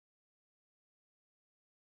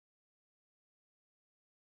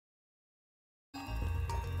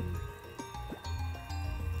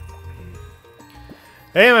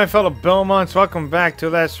Hey my fellow Belmonts, welcome back to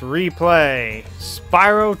Let's Replay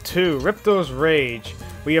Spyro 2, Ripto's Rage.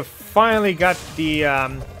 We have finally got the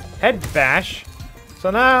head bash,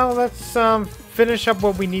 so now let's finish up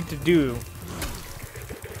what we need to do.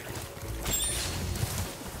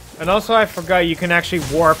 And also I forgot you can actually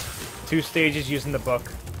warp 2 stages using the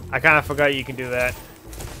book. I kind of forgot you can do that.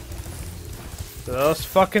 So let's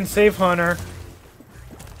fucking save Hunter.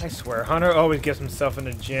 I swear, Hunter always gets himself in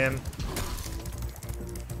the gym.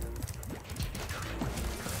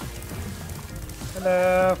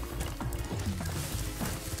 Hello.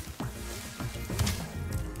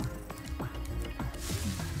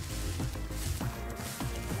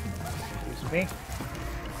 Excuse me.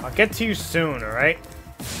 I'll get to you soon, alright?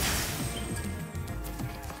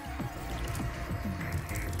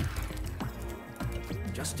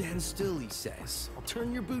 Just stand still, he says. I'll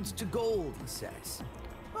turn your boots to gold, he says.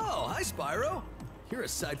 Oh, hi, Spyro. You're a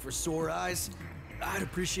sight for sore eyes. I'd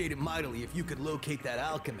appreciate it mightily if you could locate that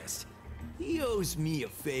alchemist. He owes me a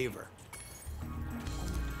favor.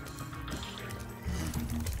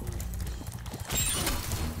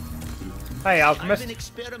 Hi, alchemist. I've been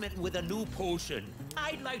experimenting with a new potion.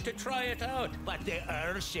 I'd like to try it out, but the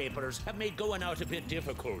Earth Shapers have made going out a bit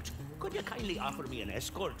difficult. Could you kindly offer me an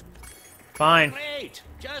escort? Fine. Great!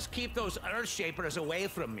 Just keep those Earth Shapers away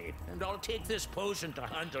from me, and I'll take this potion to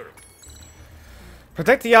Hunter.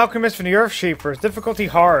 Protect the alchemist from the Earth Shapers. Difficulty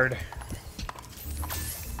hard.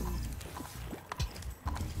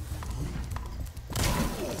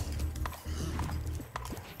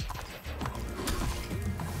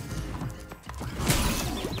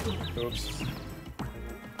 Oops.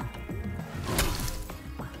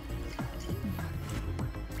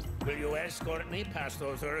 Will you escort me past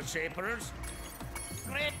those Earth Shapers?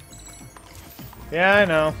 Great! Yeah, I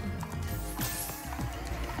know.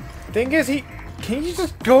 Thing is, can you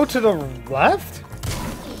just go to the left?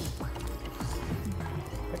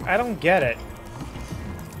 Like, I don't get it.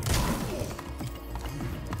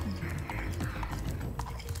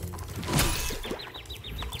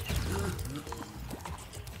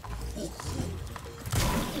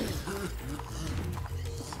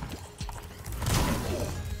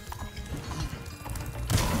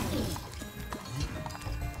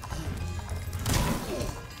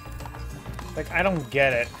 Like, I don't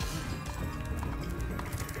get it.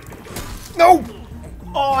 No!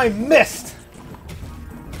 Oh, I missed!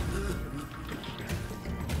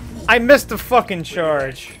 I missed the fucking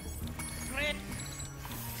charge.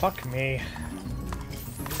 Fuck me.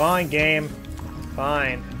 Fine, game.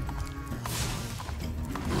 Fine.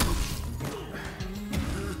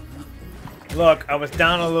 Look, I was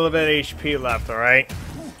down a little bit of HP left, alright?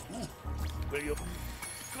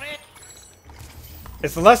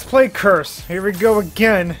 It's the Let's Play curse. Here we go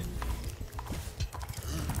again.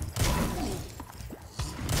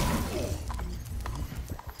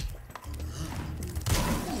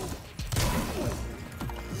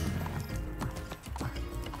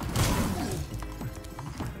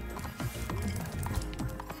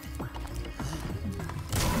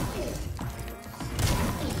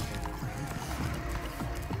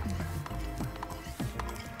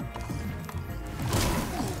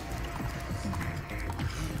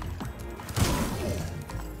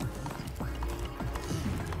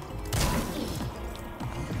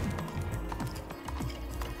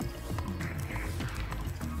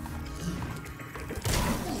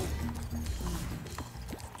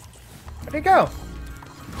 Where'd he go?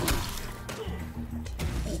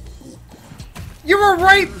 You were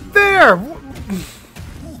right there!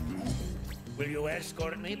 Will you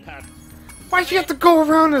escort me past... Why'd you have to go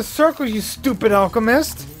around in a circle, you stupid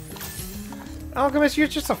alchemist? Alchemist, you're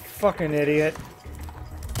just a fucking idiot.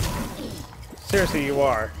 Seriously, you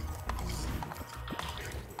are.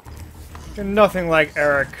 You're nothing like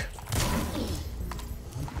Eric.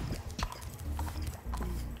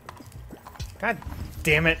 God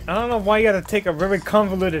damn it. I don't know why you gotta take a very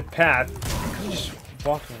convoluted path. You can just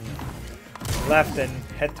walk left and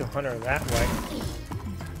head to Hunter that way.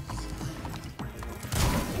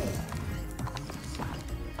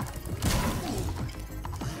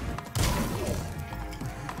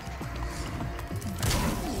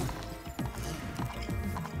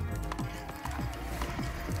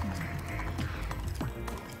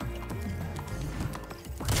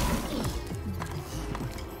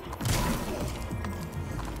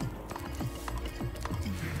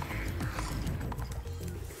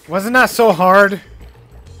 Wasn't that so hard?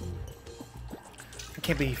 I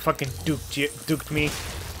can't believe he fucking duked me.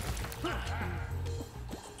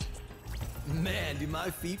 Man, do my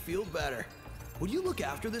feet feel better. Would you look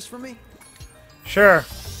after this for me? Sure.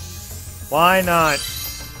 Why not?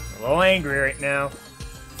 I'm a little angry right now.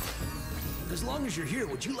 As long as you're here,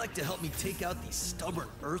 would you like to help me take out these stubborn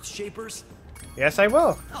Earth Shapers? Yes, I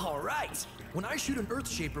will. All right. When I shoot an Earth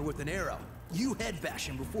Shaper with an arrow, you head bash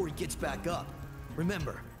him before he gets back up.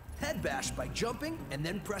 Remember, head bash by jumping and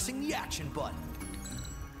then pressing the action button.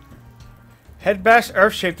 Head bash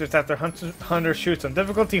Earth Shapers after Hunter shoots on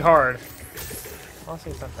difficulty hard.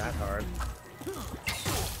 Honestly, it's not that hard.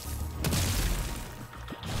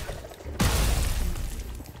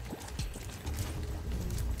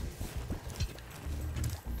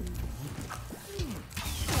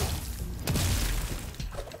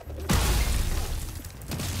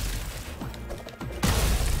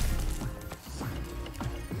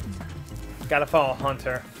 Gotta follow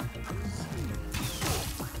Hunter.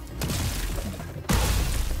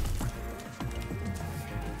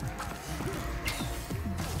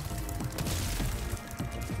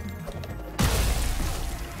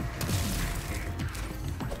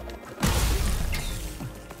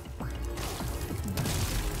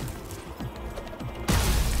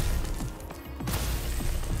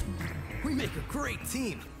 We make a great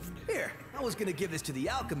team. Here, I was gonna give this to the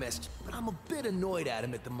alchemist, but I'm a bit annoyed at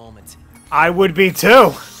him at the moment. I would be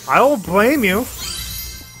too. I don't blame you.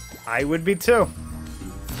 I would be too.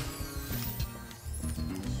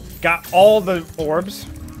 Got all the orbs.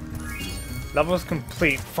 Levels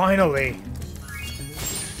complete. Finally.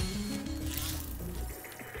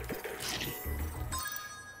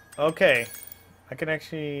 Okay. I can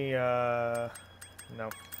actually, no.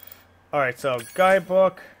 Alright, so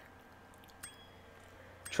guidebook.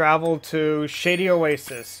 Travel to Shady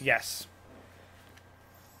Oasis. Yes.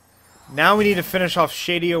 Now we need to finish off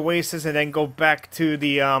Shady Oasis and then go back to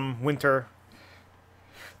the Winter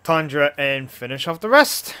Tundra and finish off the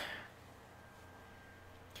rest.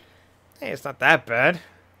 Hey, it's not that bad.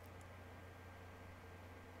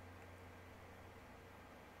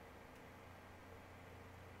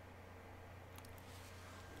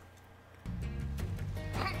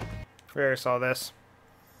 We already saw this.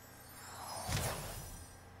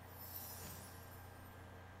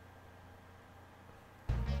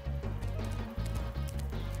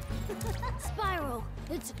 Spyro,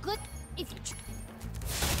 it's good if you...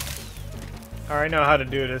 I already know how to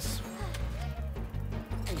do this.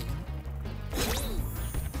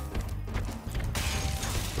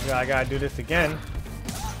 I gotta do this again.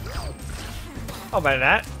 Oh, by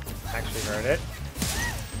that. Actually heard it.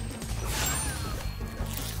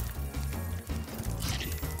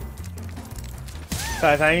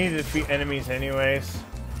 Guys, I need to defeat enemies anyways.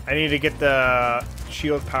 I need to get the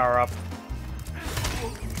shield power up.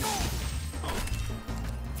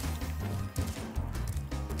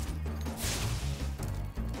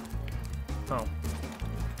 Oh.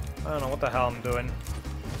 I don't know what the hell I'm doing.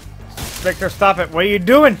 Victor, stop it. What are you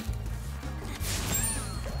doing?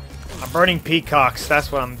 I'm burning peacocks.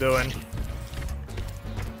 That's what I'm doing.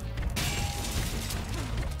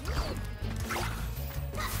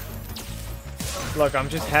 Look, I'm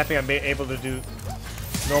just happy I'm being able to do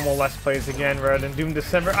normal Let's Plays again rather than Doom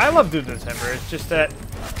December. I love Doom December. It's just that,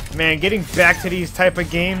 man, getting back to these type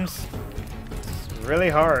of games is really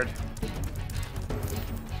hard.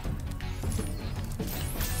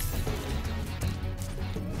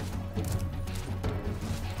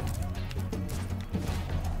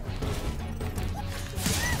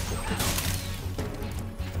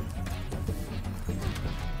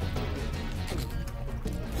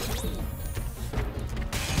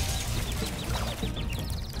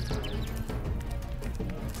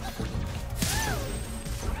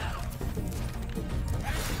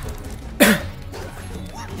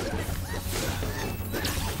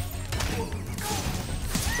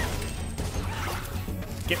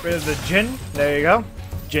 Get rid of the Jinn. There you go.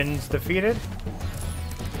 Jinn's defeated.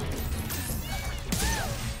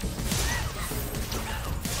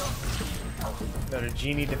 Another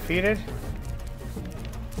genie defeated.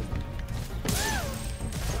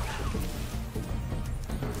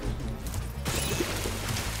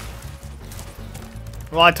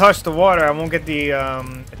 Well, I touched the water. I won't get the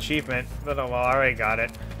achievement, but oh well, I already got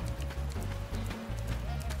it.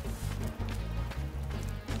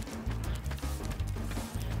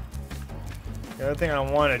 The other thing I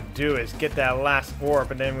want to do is get that last orb,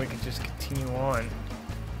 and then we can just continue on.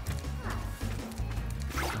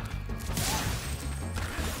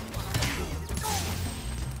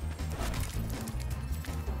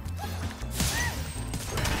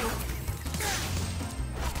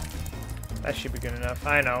 That should be good enough.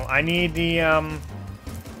 I know. I need the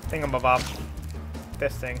thingamabob.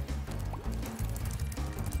 This thing.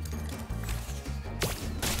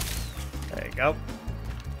 There you go.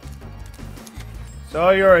 It's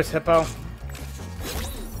all yours, Hippo.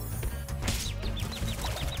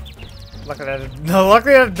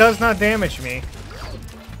 Luckily that does not damage me.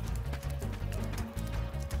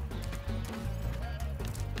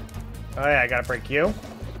 Oh yeah, I gotta break you.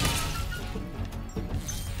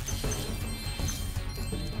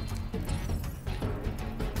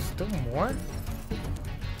 Still more?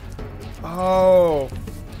 Oh,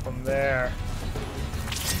 from there.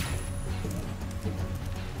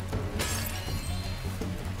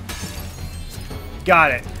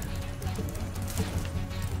 Got it.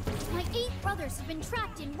 My 8 brothers have been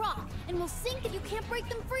trapped in rock and will sink if you can't break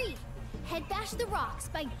them free. Head bash the rocks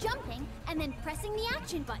by jumping and then pressing the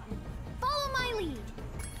action button. Follow my lead.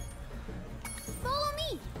 Follow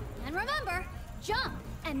me. And remember, jump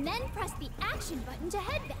and then press the action button to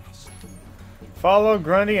head bash. Follow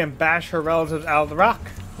Grundy and bash her relatives out of the rock.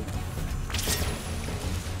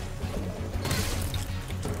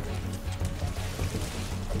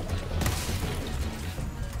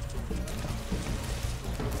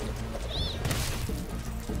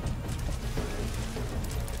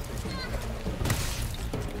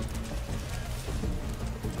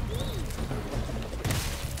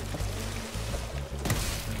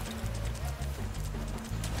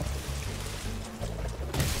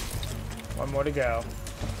 One more to go.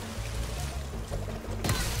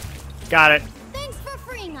 Got it. Thanks for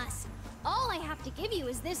freeing us. All I have to give you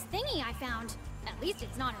is this thingy I found. At least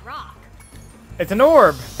it's not a rock. It's an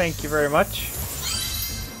orb. Thank you very much.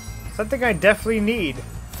 Something I definitely need.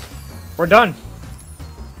 We're done.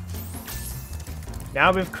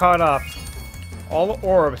 Now we've caught up. All the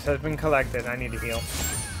orbs have been collected. I need to heal.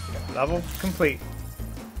 Level complete.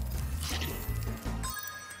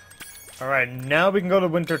 Alright, now we can go to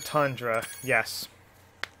Winter Tundra. Yes.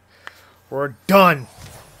 We're done.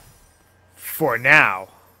 For now.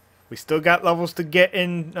 We still got levels to get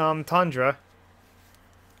in Tundra.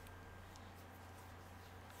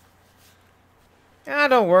 Ah,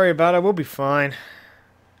 don't worry about it. We'll be fine.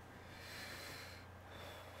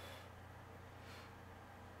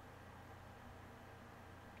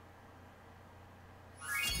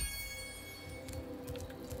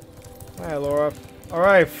 Hi, Laura.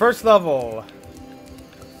 Alright, first level.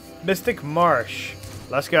 Mystic Marsh.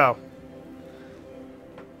 Let's go.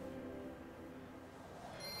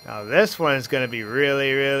 Now this one is going to be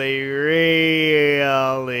really, really,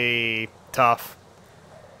 really tough.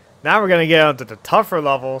 Now we're going to get onto the tougher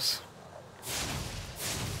levels.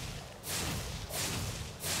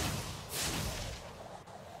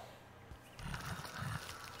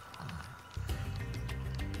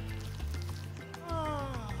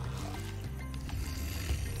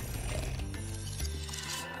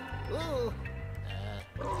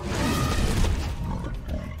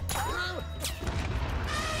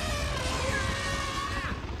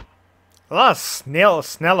 A lot of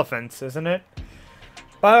snellelephants, isn't it?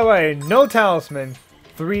 By the way, no talisman.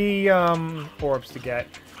 3 orbs to get.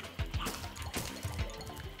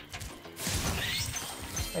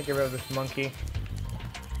 I get rid of this monkey.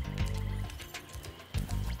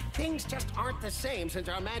 Things just aren't the same since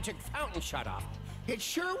our magic fountain shut off. It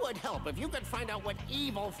sure would help if you could find out what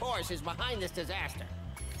evil force is behind this disaster.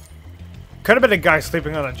 Could have been a guy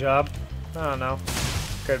sleeping on a job. I don't know.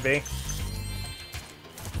 Could be.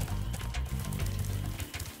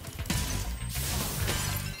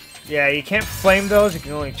 Yeah, you can't flame those. You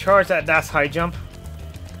can only charge that. That's high jump.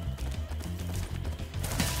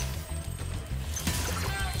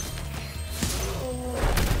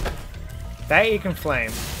 That you can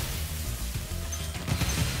flame.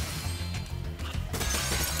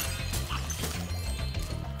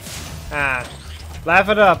 Ah. Laugh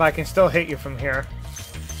it up. I can still hit you from here.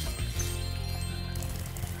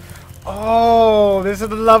 Oh, this is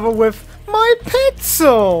the level with my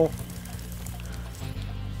pencil.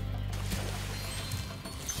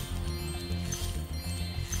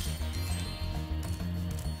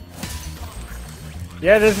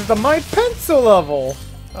 Yeah, this is the my pencil level.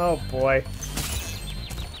 Oh boy.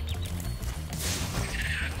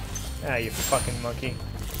 Ah, you fucking monkey.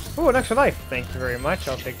 Ooh, an extra life. Thank you very much.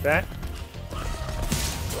 I'll take that.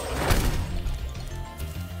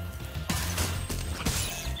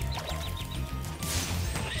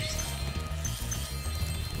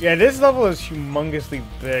 Yeah, this level is humongously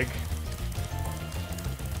big.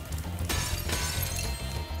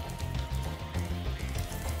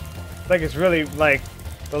 Like it's really like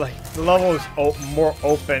the level is more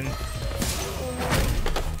open.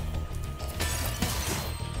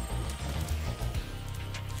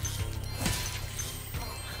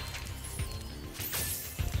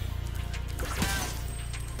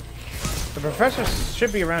 The professor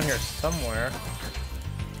should be around here somewhere.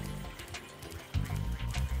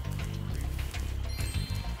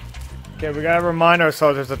 Okay, we gotta remind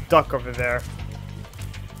ourselves there's a duck over there.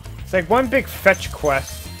 It's like one big fetch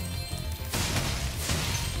quest.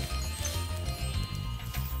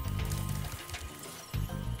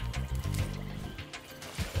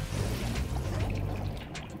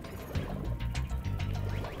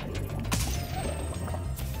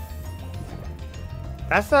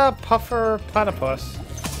 That's a puffer platypus.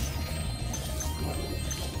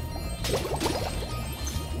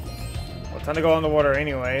 Well, time to go on the water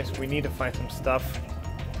anyways. We need to find some stuff.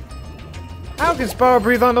 How can Spyro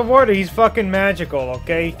breathe on the water? He's fucking magical,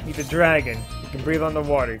 okay? He's a dragon. He can breathe on the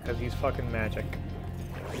water because he's fucking magic.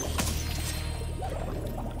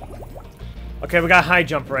 Okay, we got high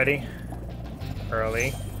jump ready.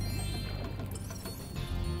 Early.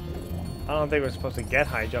 I don't think we're supposed to get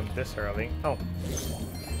high jump this early. Oh.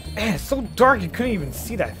 Man, it's so dark you couldn't even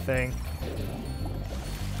see that thing.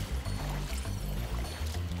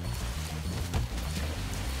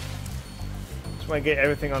 Just want to get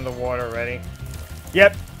everything on the water ready.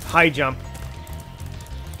 Yep, high jump.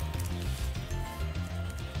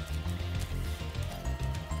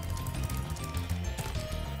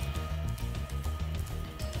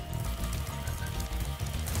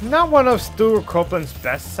 Not one of Stuart Copeland's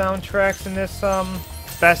best soundtracks in this,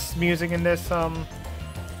 best music in this,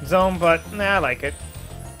 zone, but, nah, I like it.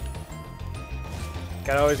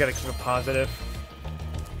 Always gotta keep it positive.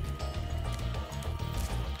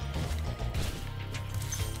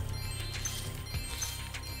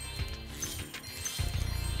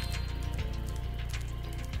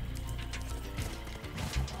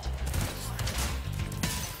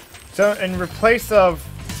 So, in replace of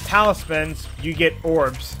talismans, you get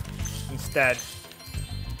orbs instead.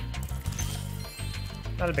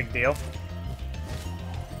 Not a big deal.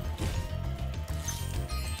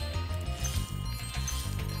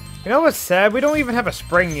 You know what's sad? We don't even have a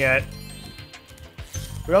spring yet.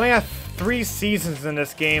 We only have 3 seasons in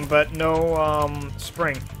this game, but no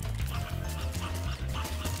spring.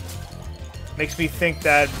 Makes me think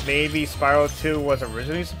that maybe Spyro 2 was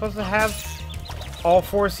originally supposed to have all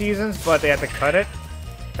 4 seasons, but they had to cut it.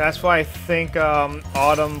 That's why I think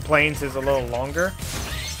Autumn Plains is a little longer.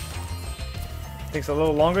 Takes a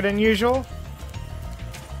little longer than usual.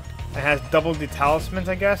 It has double the talismans,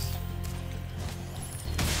 I guess.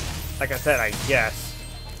 Like I said, I guess.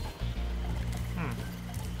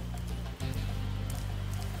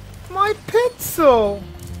 My pencil!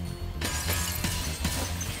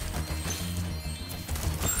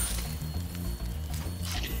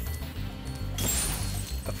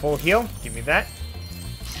 A full heal? Give me that.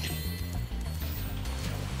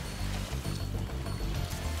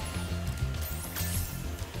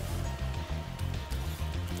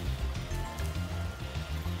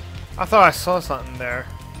 I thought I saw something there.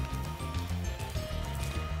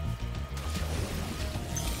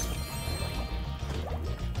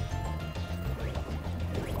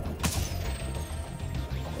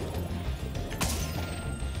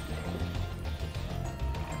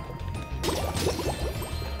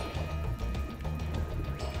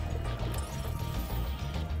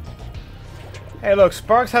 Hey look,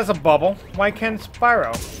 Sparks has a bubble. Why can't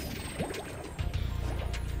Spyro?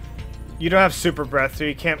 You don't have super breath, so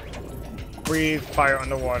you can't breathe fire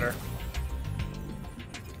underwater.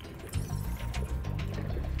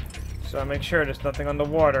 So I make sure there's nothing on the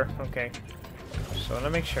water. Okay. So I want to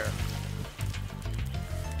make sure.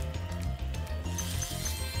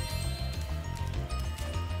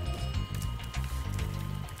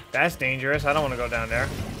 That's dangerous. I don't want to go down there.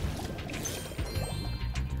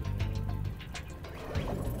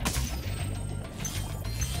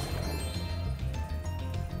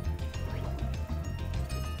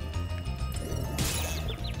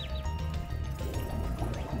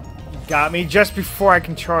 Got me just before I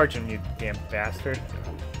can charge him, you damn bastard.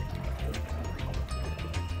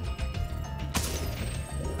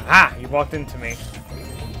 Ah, he walked into me.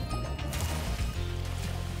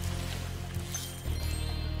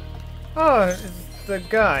 Oh, it's the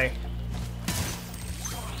guy.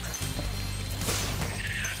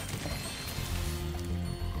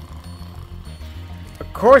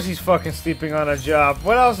 Of course he's fucking sleeping on a job.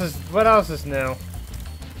 What else is new?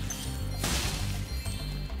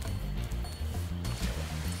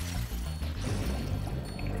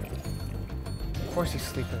 Of course he's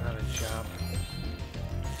sleeping on a job.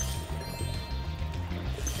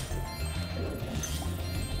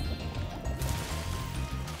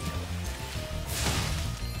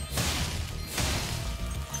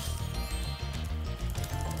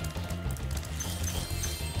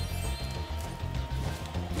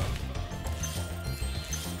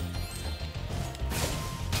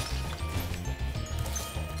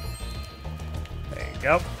 There you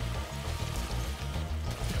go.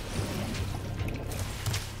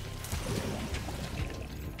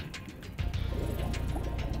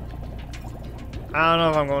 I don't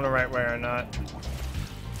know if I'm going the right way or not.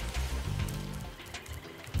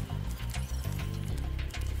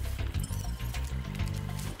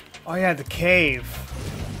 Oh yeah, the cave.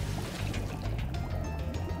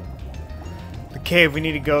 The cave, we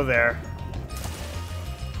need to go there.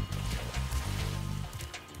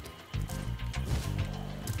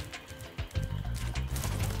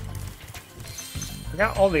 We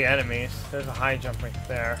got all the enemies. There's a high jump right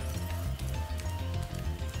there.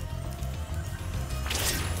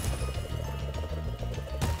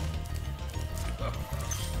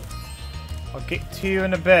 I'll get to you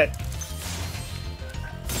in a bit.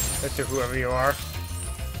 Mr. Whoever you are.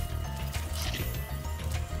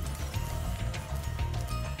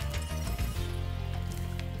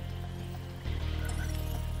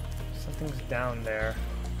 Something's down there.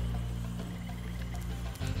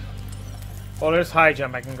 Oh, there's high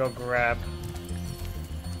jump I can go grab.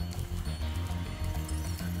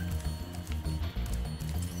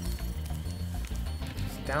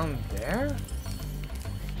 It's down there?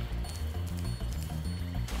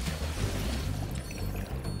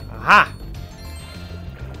 Aha!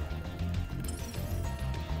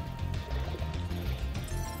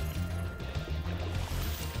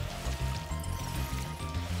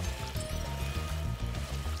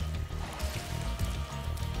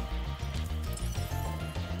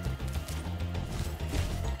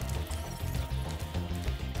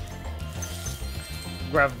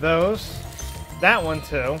 Grab those. That one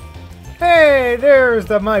too. Hey, there's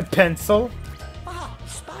my pencil. Ah,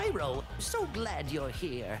 Spyro, so glad you're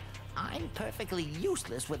here. I'm perfectly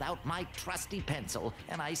useless without my trusty pencil,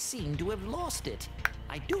 and I seem to have lost it.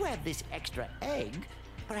 I do have this extra egg.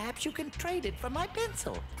 Perhaps you can trade it for my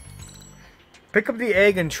pencil. Pick up the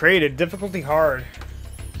egg and trade it. Difficulty hard.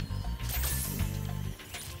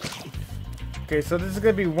 Okay, so this is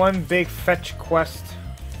gonna be one big fetch quest.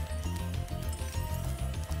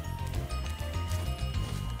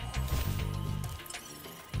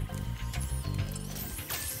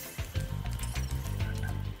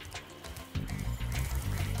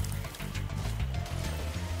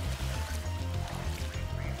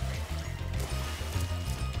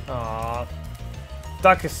 Aww.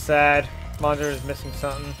 Duck is sad. Monitor is missing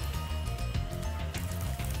something.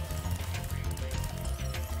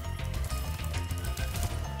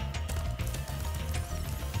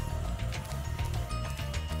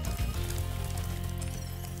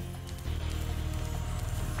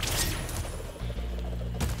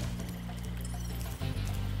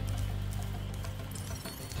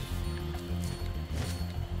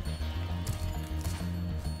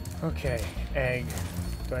 Okay, egg.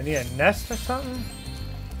 Do I need a nest or something?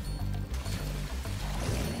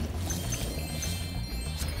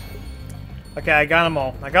 Okay, I got them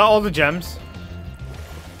all. I got all the gems.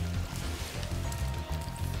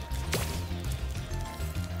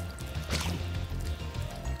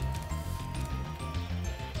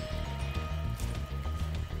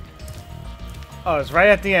 Oh, it's right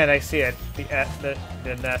at the end. I see it.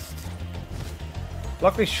 The nest.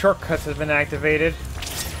 Luckily, shortcuts have been activated.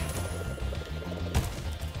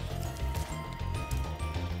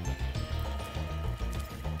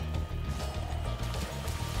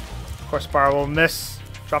 Of course, Spyro will miss.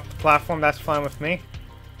 Drop the platform. That's fine with me.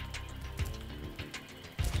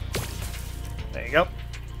 There you go.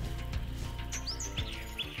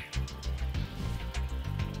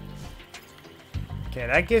 Okay,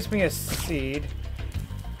 that gives me a seed.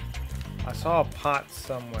 I saw a pot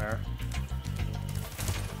somewhere.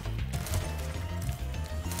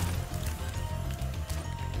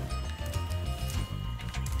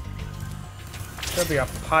 There'll be a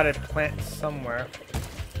potted plant somewhere.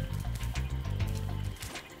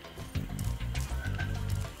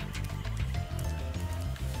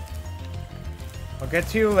 I'll get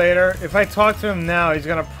to you later. If I talk to him now, he's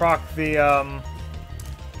gonna proc the,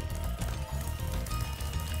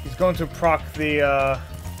 he's going to proc the,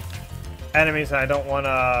 enemies I don't want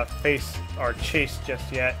to face or chase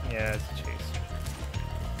just yet. Yeah, it's a chase.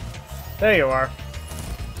 There you are.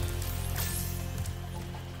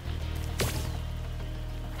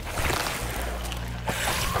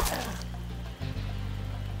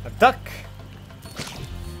 A duck.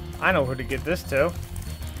 I know who to get this to.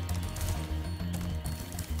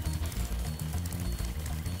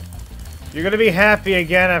 You're gonna be happy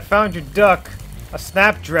again. I found your duck. A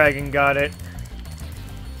snapdragon got it.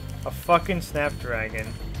 A fucking snapdragon.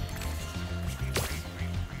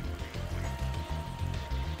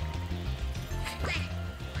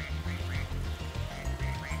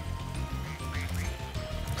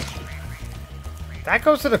 That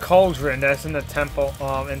goes to the cauldron that's in the temple,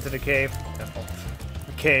 into the cave. Temple.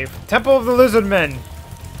 The cave. Temple of the Lizard Men.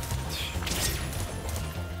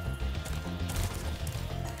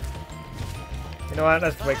 You know what?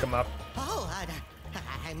 Let's wake him up. Oh,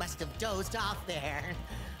 I must have dozed off there.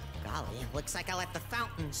 Golly, looks like I let the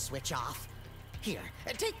fountain switch off. Here,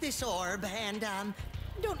 take this orb and,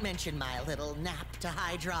 don't mention my little nap to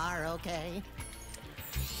Hydra, okay?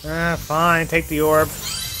 Fine. Take the orb.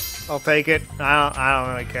 I'll take it. I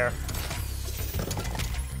don't really care.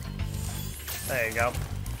 There you go.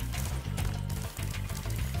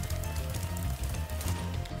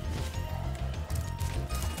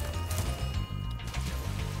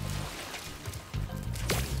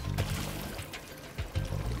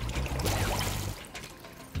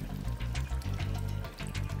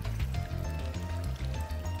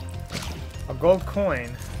 A gold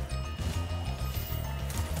coin.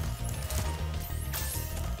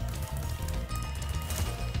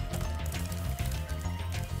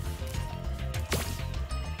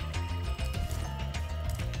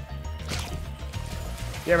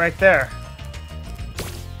 Yeah, right there.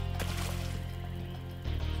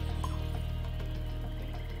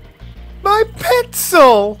 My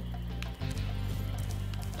pencil!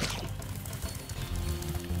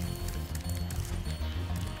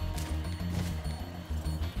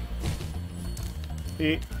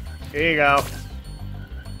 Here you go.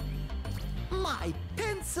 My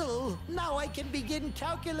pencil! Now I can begin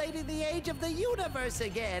calculating the age of the universe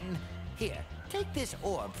again. Here, take this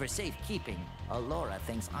orb for safekeeping. Allura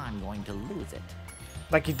thinks I'm going to lose it.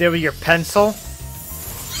 Like you did with your pencil?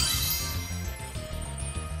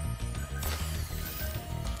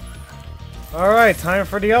 Alright, time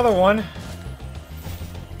for the other one.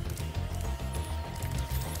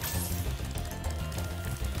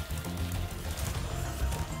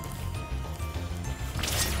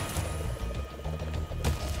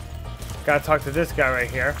 Gotta talk to this guy right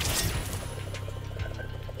here.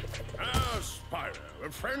 Ah, Spyro, a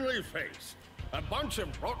friendly face. A bunch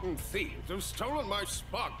of rotten thieves have stolen my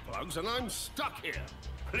spark plugs and I'm stuck here.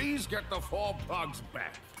 Please get the 4 plugs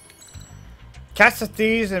back. Catch the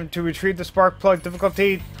thieves and to retrieve the spark plug.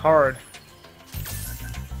 Difficulty hard.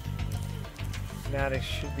 Now they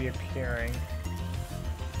should be appearing.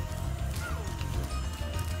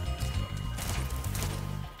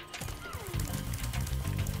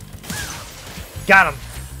 Got him!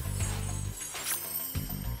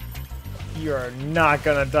 You are not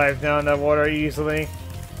gonna dive down that water easily.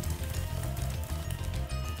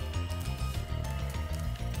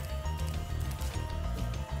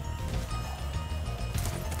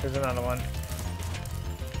 There's another one.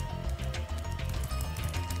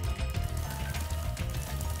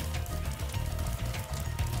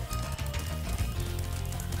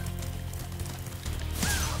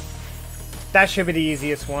 That should be the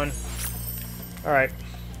easiest one. Alright.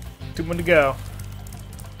 2 more to go.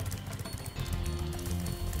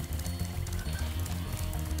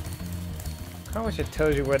 I wish it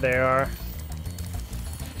tells you where they are.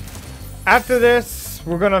 After this,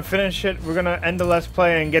 we're gonna finish it. We're gonna end the Let's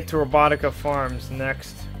Play and get to Robotica Farms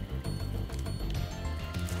next.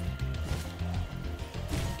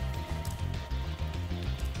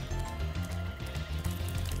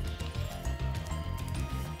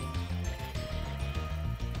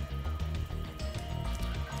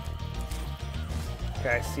 Okay,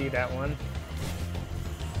 I see that one.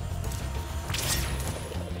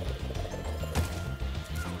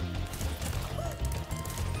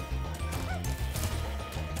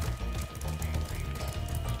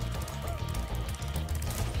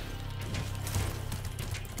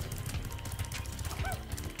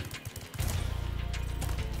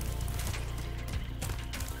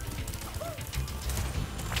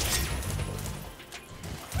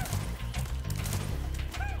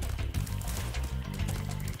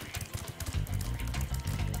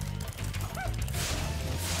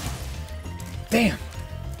 Damn.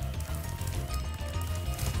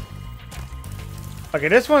 Okay,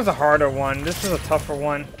 this one's a harder one. This is a tougher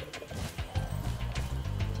one.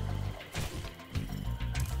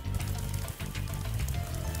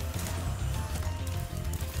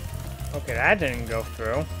 Okay, that didn't go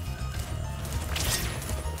through.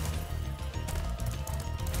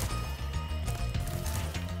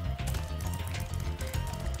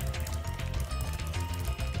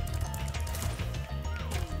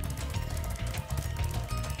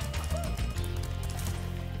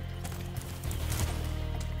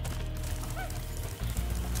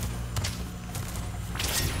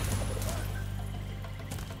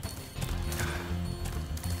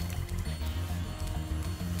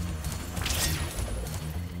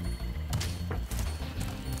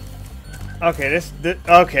 Okay, this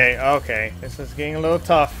okay. This is getting a little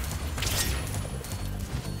tough.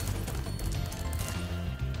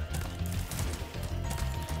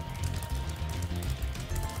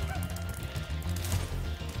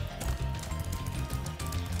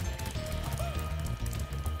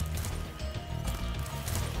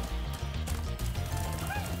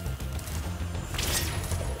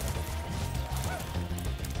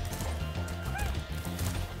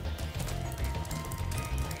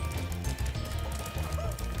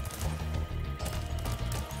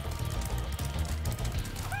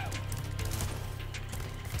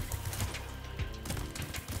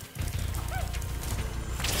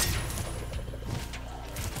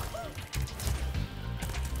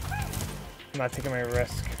 I'm not taking my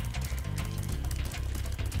risk.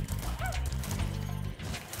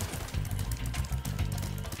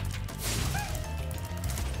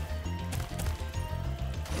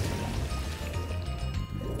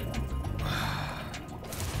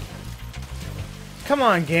 Come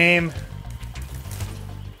on, game.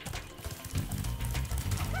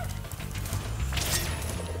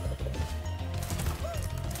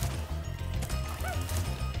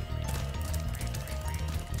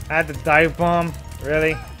 I had the dive bomb?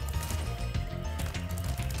 Really?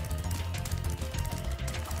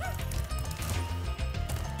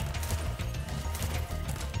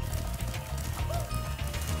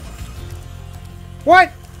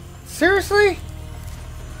 What? Seriously?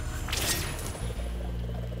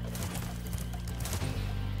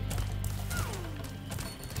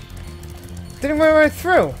 Didn't went right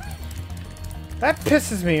through. That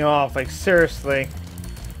pisses me off, like seriously.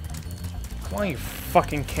 Come on, you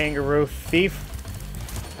fucking kangaroo thief.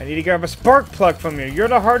 I need to grab a spark plug from you. You're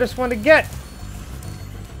the hardest one to get.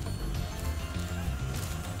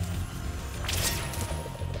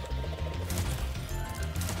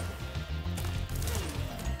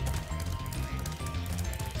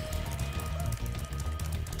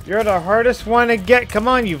 You're the hardest one to get. Come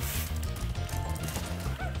on, you.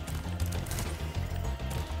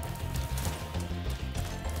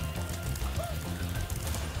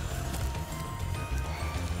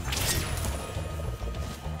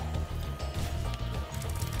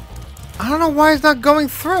 I don't know why it's not going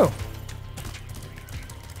through.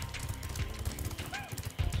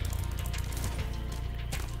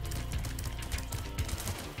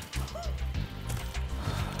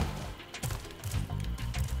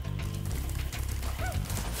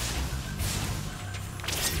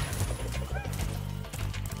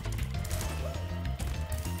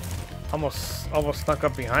 Almost snuck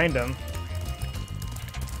up behind him.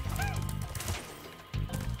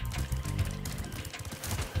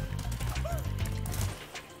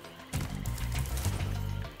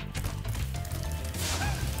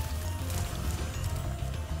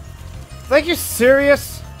 Like, you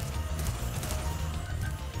serious?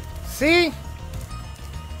 See?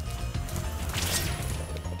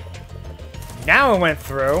 Now it went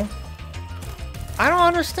through. I don't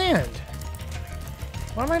understand.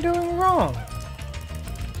 What am I doing wrong?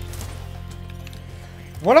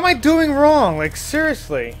 What am I doing wrong? Like,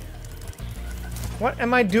 seriously. What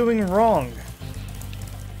am I doing wrong?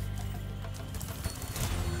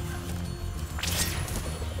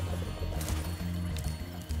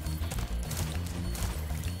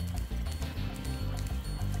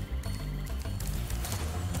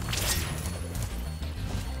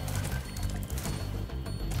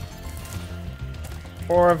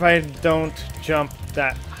 Or if I don't jump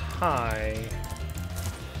that high.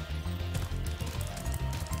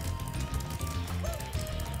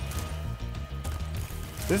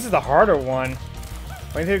 This is the harder one.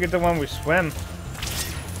 Wait till you get the one we swim.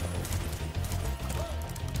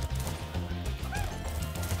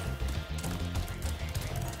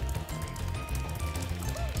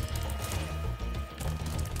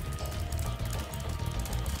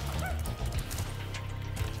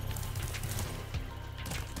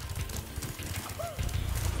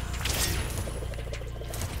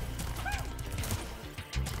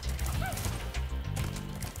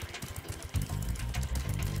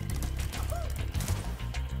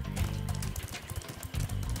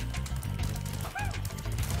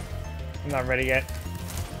 I'm not ready yet.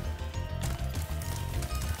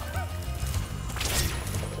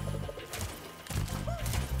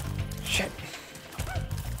 Shit.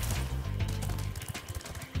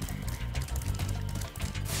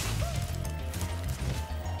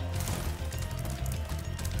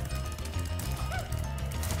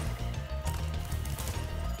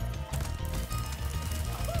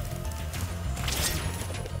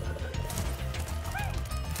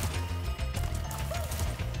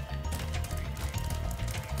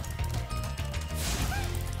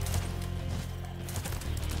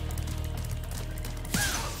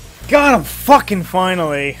 Got him fucking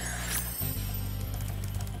finally.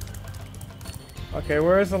 Okay,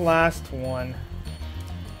 where's the last one?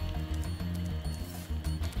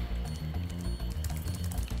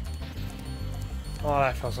 Oh,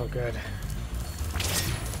 that felt so good.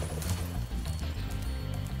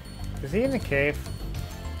 Is he in the cave?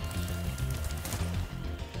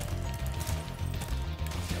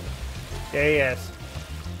 Yeah, he is.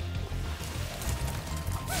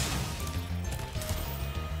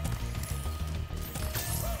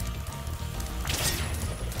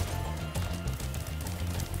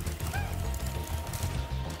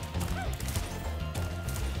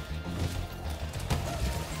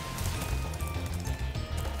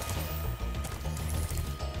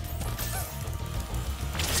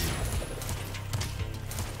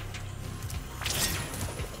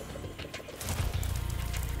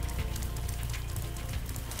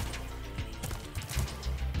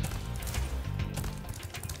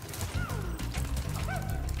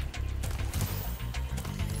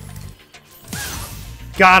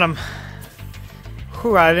 got him.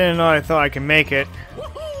 Whew, I didn't know I thought I could make it.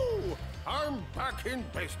 Woohoo! I'm back in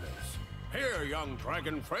business. Here, young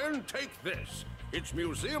dragon friend, take this. It's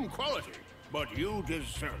museum quality, but you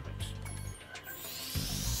deserve it.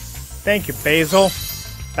 Thank you, Basil.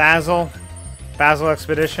 Basil. Basil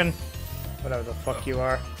Expedition. Whatever the fuck you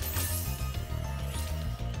are.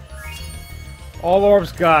 All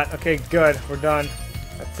orbs got. Okay, good. We're done.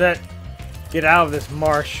 That's it. Get out of this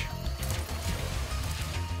marsh.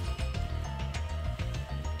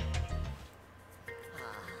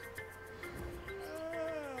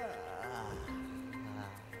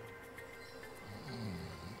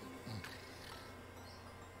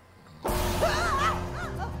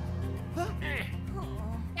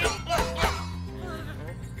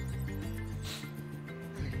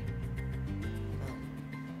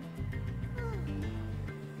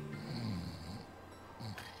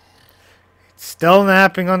 Still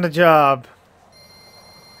napping on the job.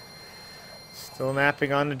 Still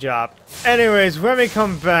napping on the job. Anyways, when we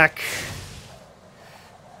come back...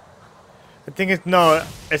 I think it's... No,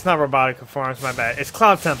 it's not Robotic Farms, my bad. It's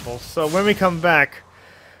Cloud Temples. So when we come back,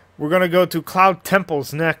 we're going to go to Cloud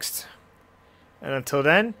Temples next. And until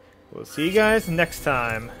then, we'll see you guys next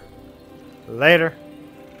time. Later.